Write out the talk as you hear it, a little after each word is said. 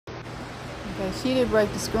Okay, she did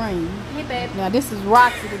break the screen. Hey, babe. Now this is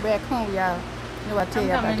Roxie, the raccoon, y'all. You know what I tell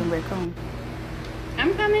you about the raccoon.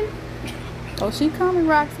 I'm coming. Oh, she coming,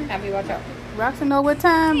 Roxie. Happy, watch out. Roxie know what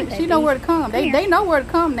time. Hey, she know where to come. They know where to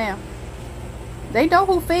come now. They know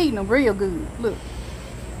who feeding them real good. Look.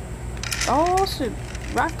 Oh shoot.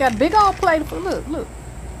 Roxie got a big old plate for look.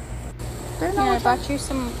 They know I what bought you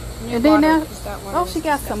some new and then water. now, she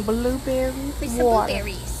got some blueberries. With some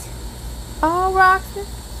blueberries. Oh, Roxie.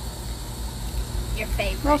 Your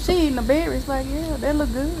favorite. Oh, she eating the berries like, yeah, they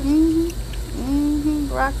look good.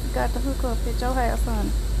 Roxie got the hookup at your house,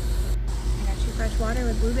 honey. I got you fresh water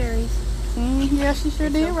with blueberries. Yeah, she sure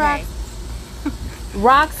did, okay.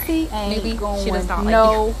 Roxie. Roxie ain't going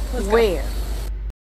nowhere.